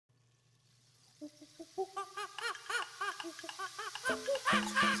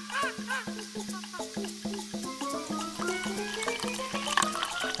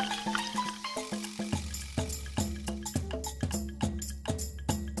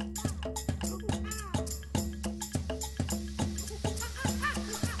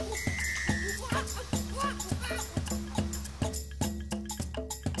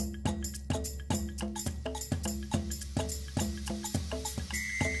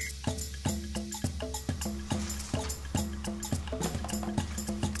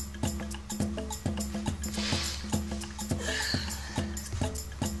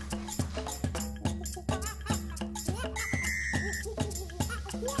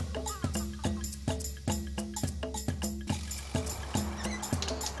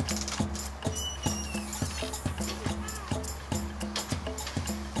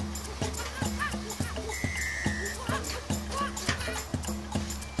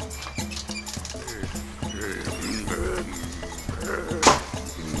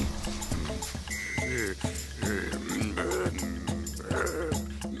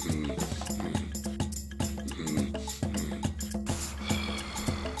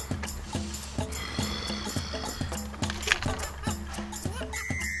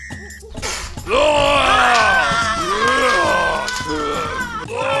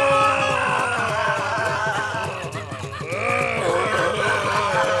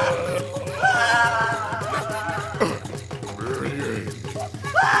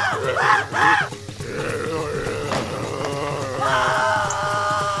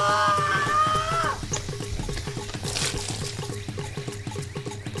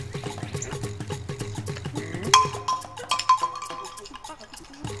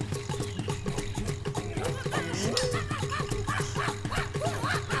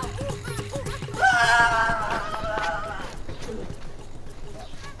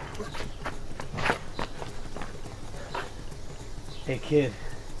Hey kid,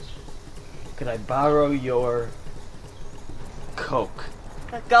 could I borrow your Coke?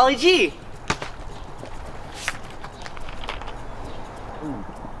 Golly gee!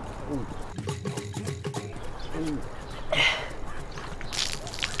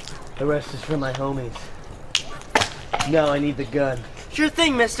 The rest is for my homies. Now I need the gun. Sure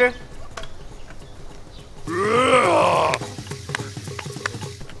thing, mister.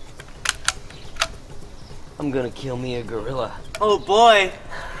 I'm gonna kill me a gorilla. Oh boy.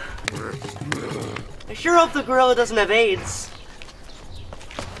 I sure hope the gorilla doesn't have AIDS.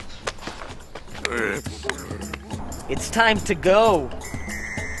 It's time to go,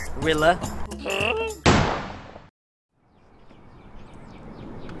 gorilla.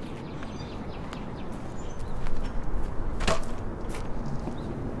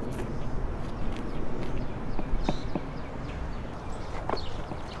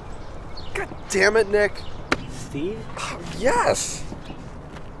 God damn it, Nick. Steve? Yes!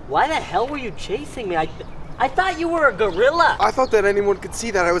 Why the hell were you chasing me? I thought you were a gorilla. I thought that anyone could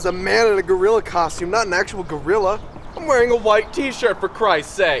see that I was a man in a gorilla costume, not an actual gorilla. I'm wearing a white t-shirt, for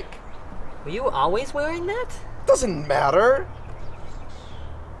Christ's sake. Were you always wearing that? Doesn't matter.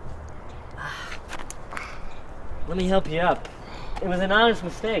 Let me help you up. It was an honest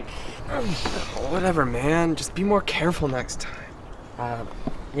mistake. Whatever, man. Just be more careful next time.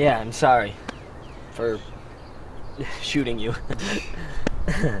 Yeah, I'm sorry for shooting you.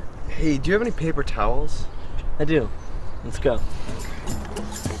 Hey, do you have any paper towels? I do. Let's go.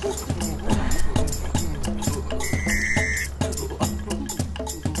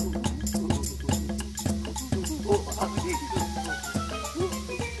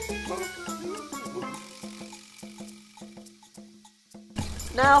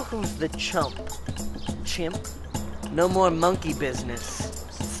 Now who's the chump? Chimp? No more monkey business.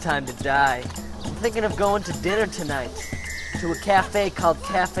 It's time to die. I'm thinking of going to dinner tonight. To a cafe called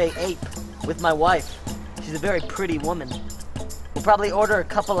Cafe Ape with my wife. She's a very pretty woman. We'll probably order a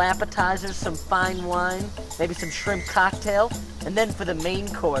couple appetizers, some fine wine, maybe some shrimp cocktail, and then for the main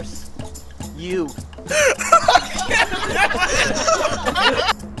course, you.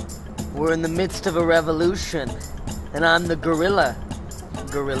 We're in the midst of a revolution, and I'm the gorilla.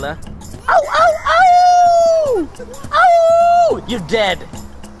 Gorilla. Ow, ow, ow! Ow! You're dead.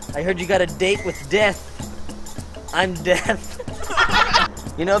 I heard you got a date with death. I'm death.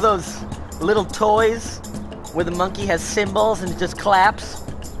 You know those little toys where the monkey has cymbals and it just claps?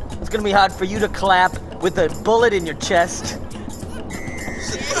 It's gonna be hard for you to clap with a bullet in your chest.